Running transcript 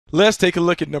Let's take a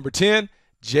look at number 10.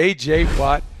 J.J.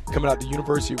 Watt, coming out of the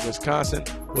University of Wisconsin,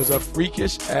 was a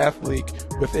freakish athlete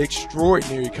with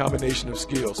extraordinary combination of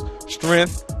skills,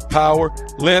 strength, power,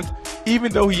 length.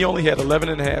 Even though he only had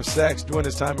 11.5 sacks during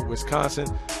his time in Wisconsin,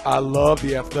 I love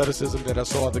the athleticism that I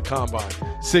saw at the combine.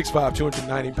 6'5",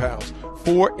 290 pounds,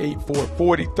 4'8",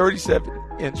 440,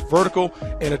 37-inch vertical,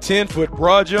 and a 10-foot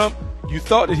broad jump. You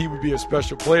thought that he would be a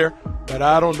special player, but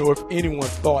I don't know if anyone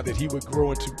thought that he would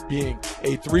grow into being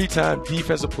a 3-time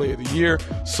Defensive Player of the Year,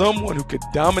 someone who could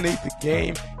dominate the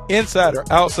game inside or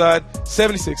outside,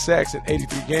 76 sacks in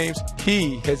 83 games.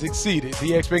 He has exceeded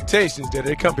the expectations that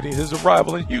accompanied his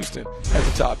arrival in Houston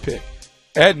as the top pick.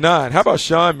 At 9, how about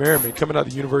Sean Merriman coming out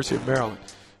of the University of Maryland?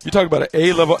 You talk about an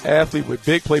A-level athlete with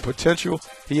big play potential.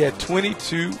 He had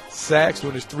 22 sacks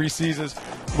during his 3 seasons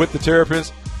with the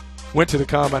Terrapins. Went to the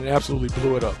combine and absolutely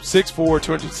blew it up. 6'4",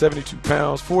 272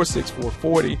 pounds, 4'6",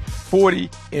 440,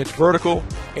 40-inch vertical.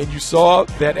 And you saw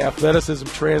that athleticism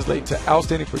translate to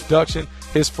outstanding production.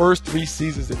 His first 3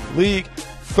 seasons in the league,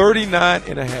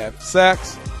 39.5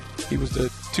 sacks. He was the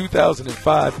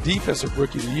 2005 Defensive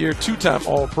Rookie of the Year, 2-time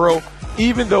All-Pro.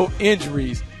 Even though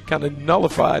injuries kind of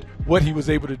nullified what he was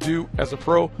able to do as a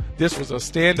pro, this was a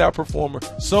standout performer,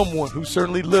 someone who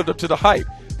certainly lived up to the hype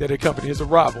that accompanied his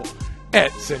arrival at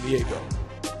San Diego.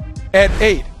 At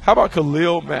 8, how about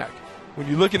Khalil Mack? When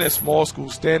you're looking at small school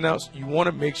standouts, you want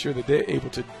to make sure that they're able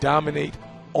to dominate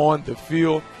on the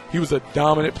field. He was a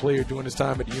dominant player during his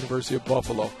time at the University of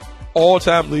Buffalo.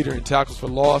 All-time leader in tackles for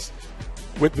loss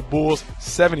with the Bulls,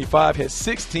 75, had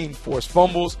 16 forced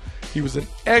fumbles. He was an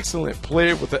excellent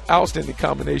player with an outstanding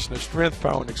combination of strength,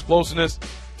 power, and explosiveness.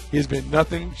 He has been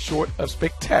nothing short of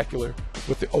spectacular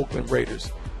with the Oakland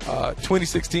Raiders.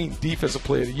 2016 Defensive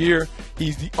Player of the Year.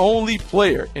 He's the only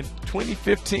player in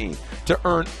 2015 to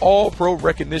earn All-Pro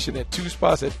recognition at 2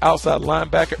 spots at outside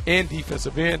linebacker and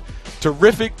defensive end.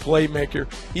 Terrific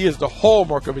playmaker. He is the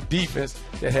hallmark of a defense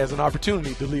that has an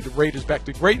opportunity to lead the Raiders back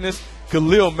to greatness.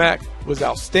 Khalil Mack was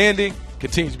outstanding,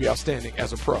 continues to be outstanding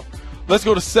as a pro. Let's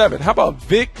go to 7. How about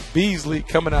Vic Beasley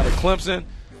coming out of Clemson?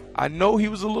 I know he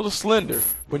was a little slender.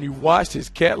 When you watched his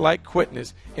cat-like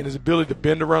quickness and his ability to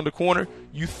bend around the corner,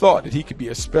 you thought that he could be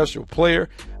a special player.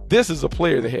 This is a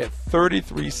player that had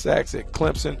 33 sacks at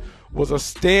Clemson, was a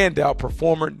standout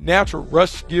performer, natural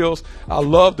rush skills. I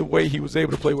love the way he was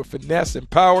able to play with finesse and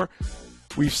power.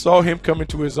 We saw him come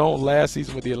into his own last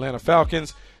season with the Atlanta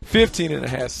Falcons,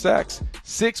 15.5 sacks,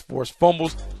 6 forced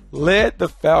fumbles, led the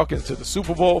Falcons to the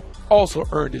Super Bowl, also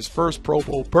earned his first Pro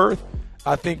Bowl berth.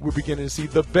 I think we're beginning to see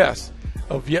the best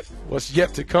of what's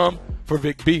yet to come for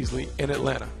Vic Beasley in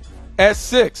Atlanta. At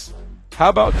 6, how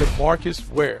about DeMarcus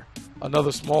Ware,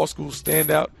 another small school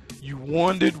standout? You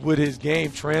wondered, would his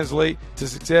game translate to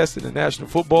success in the National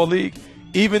Football League?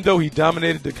 Even though he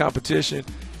dominated the competition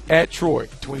at Troy,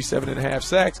 27.5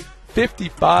 sacks,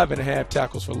 55.5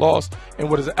 tackles for loss, and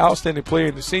was an outstanding player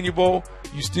in the Senior Bowl,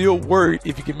 you still worried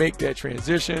if he could make that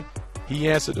transition. He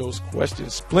answered those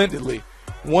questions splendidly.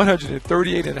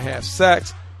 138.5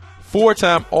 sacks,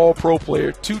 4-time All-Pro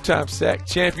player, 2-time sack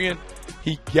champion.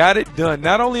 He got it done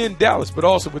not only in Dallas but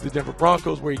also with the Denver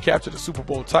Broncos, where he captured the Super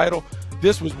Bowl title.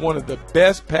 This was one of the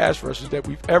best pass rushers that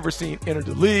we've ever seen enter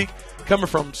the league. Coming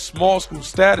from small school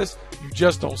status, you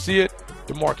just don't see it.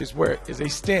 DeMarcus Ware is a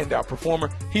standout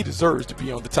performer. He deserves to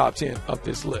be on the top 10 of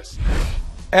this list.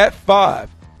 At 5,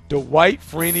 Dwight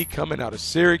Freeney coming out of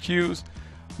Syracuse.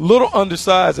 Little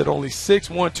undersized at only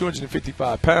 6'1",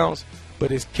 255 pounds, but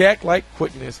his cat-like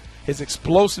quickness, his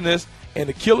explosiveness, and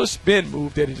the killer spin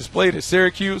move that he displayed at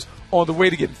Syracuse on the way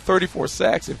to getting 34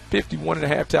 sacks and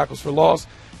 51.5 tackles for loss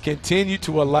continue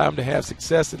to allow him to have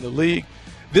success in the league.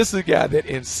 This is a guy that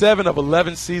in 7 of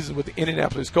 11 seasons with the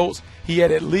Indianapolis Colts, he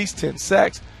had at least 10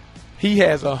 sacks. He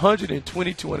has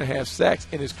 122.5 sacks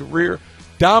in his career.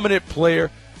 Dominant player,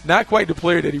 not quite the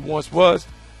player that he once was,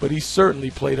 but he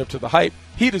certainly played up to the hype.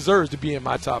 He deserves to be in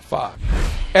my top 5.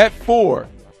 At 4,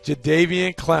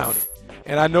 Jadeveon Clowney.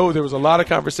 And I know there was a lot of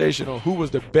conversation on who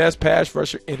was the best pass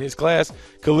rusher in his class,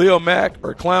 Khalil Mack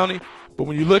or Clowney. But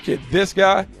when you look at this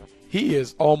guy, he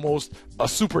is almost a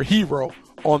superhero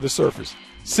on the surface.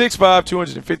 6'5",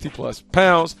 250-plus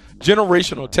pounds,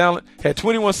 generational talent, had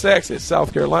 21 sacks at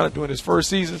South Carolina during his first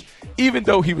seasons. Even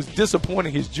though he was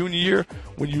disappointing his junior year,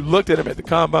 when you looked at him at the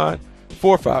combine,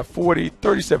 4'5", 40,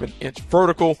 37-inch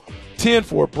vertical,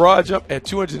 10-4 broad jump at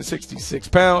 266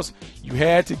 pounds. You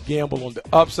had to gamble on the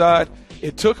upside.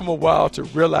 It took him a while to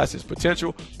realize his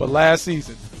potential, but last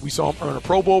season we saw him earn a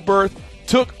Pro Bowl berth,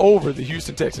 took over the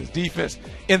Houston Texans defense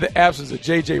in the absence of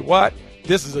J.J. Watt.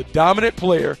 This is a dominant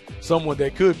player, someone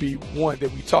that could be one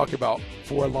that we talk about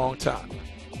for a long time.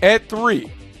 At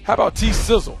 3, How about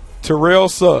T-Sizzle, Terrell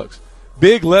Suggs?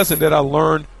 Big lesson that I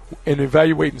learned in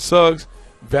evaluating Suggs,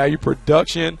 value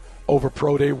production over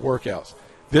pro day workouts.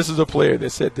 This is a player that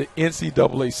set the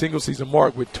NCAA single-season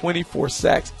mark with 24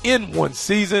 sacks in one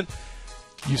season.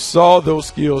 You saw those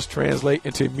skills translate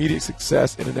into immediate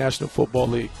success in the National Football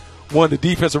League. Won the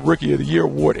Defensive Rookie of the Year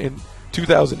award in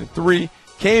 2003.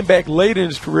 Came back later in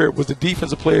his career, was the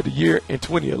Defensive Player of the Year in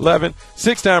 2011.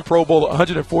 Six-time Pro Bowler,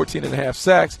 114.5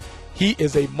 sacks. He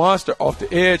is a monster off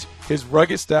the edge. His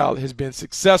rugged style has been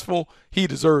successful. He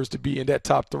deserves to be in that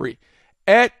top 3.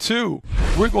 At 2,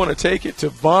 we're going to take it to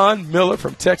Von Miller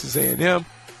from Texas A&M.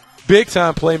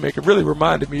 Big-time playmaker. Really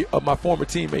reminded me of my former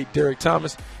teammate Derek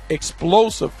Thomas.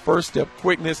 Explosive first-step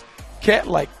quickness.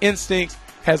 Cat-like instincts.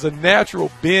 Has a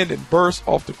natural bend and burst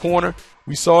off the corner.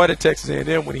 We saw it at Texas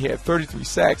A&M when he had 33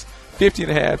 sacks,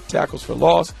 50.5 tackles for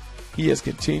loss. He has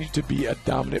continued to be a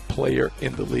dominant player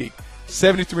in the league.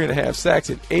 73.5 sacks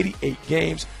in 88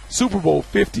 games, Super Bowl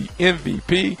 50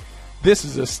 MVP. This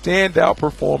is a standout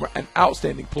performer, an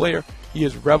outstanding player. He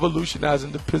is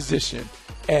revolutionizing the position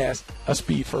as a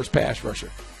speed-first pass rusher.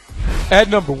 At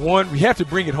number 1, we have to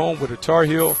bring it home with a Tar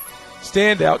Heel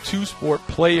standout two-sport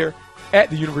player at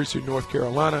the University of North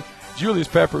Carolina. Julius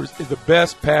Peppers is the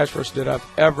best pass rusher that I've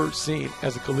ever seen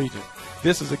as a collegiate.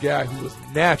 This is a guy who was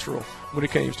natural when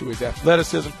it came to his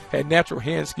athleticism, had natural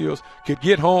hand skills, could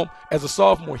get home. As a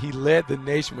sophomore, he led the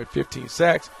nation with 15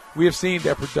 sacks. We have seen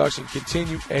that production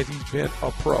continue as he's been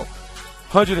a pro.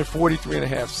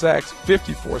 143.5 sacks,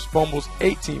 54 fumbles,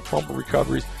 18 fumble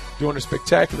recoveries during a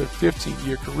spectacular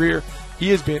 15-year career. He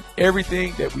has been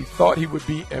everything that we thought he would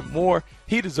be and more.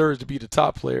 He deserves to be the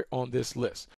top player on this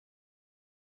list.